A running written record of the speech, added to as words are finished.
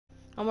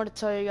I'm gonna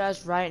tell you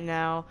guys right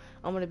now,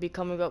 I'm gonna be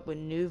coming up with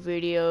new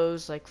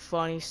videos, like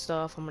funny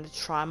stuff. I'm gonna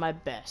try my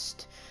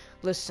best.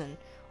 Listen,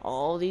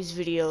 all these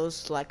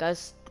videos, like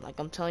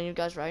I'm telling you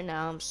guys right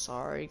now, I'm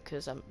sorry,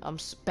 cause I'm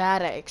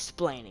bad at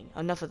explaining.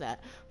 Enough of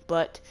that.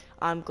 But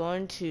I'm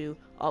going to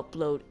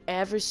upload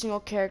every single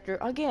character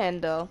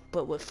again, though,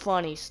 but with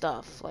funny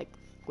stuff, like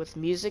with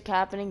music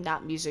happening,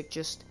 not music,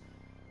 just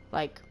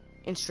like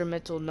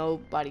instrumental,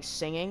 nobody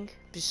singing,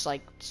 just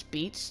like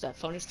beats, that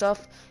funny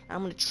stuff.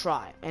 I'm gonna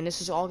try, and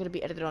this is all gonna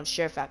be edited on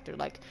Share Factor.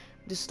 Like,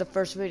 this is the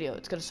first video.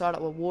 It's gonna start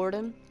out with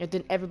Warden, and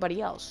then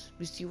everybody else.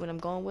 You see what I'm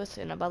going with?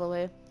 And by the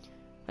way,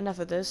 enough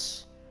of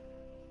this.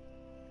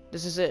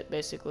 This is it,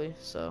 basically.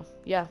 So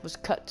yeah, let's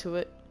cut to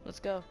it. Let's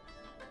go.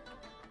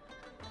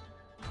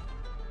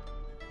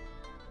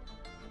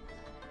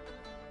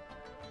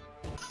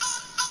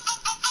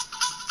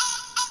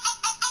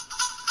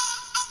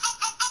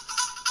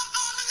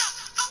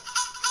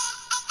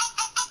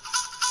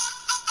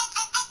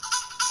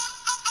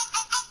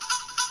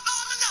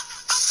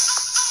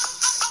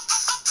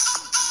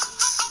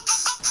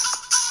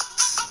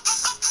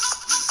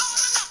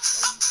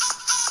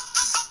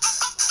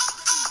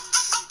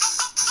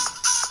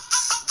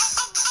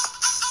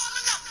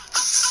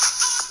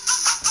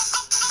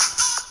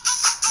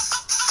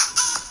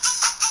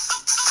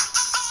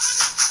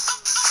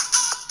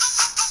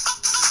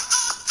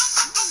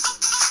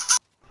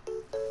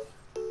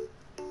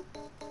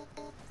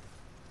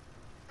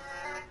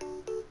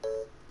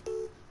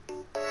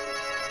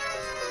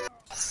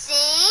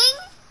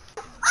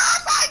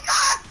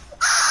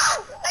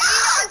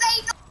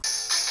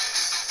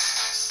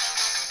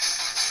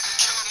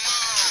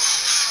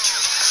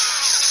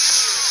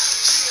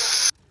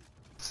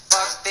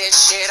 Fuck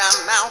this shit,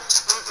 I'm out.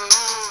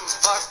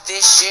 Fuck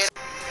this shit.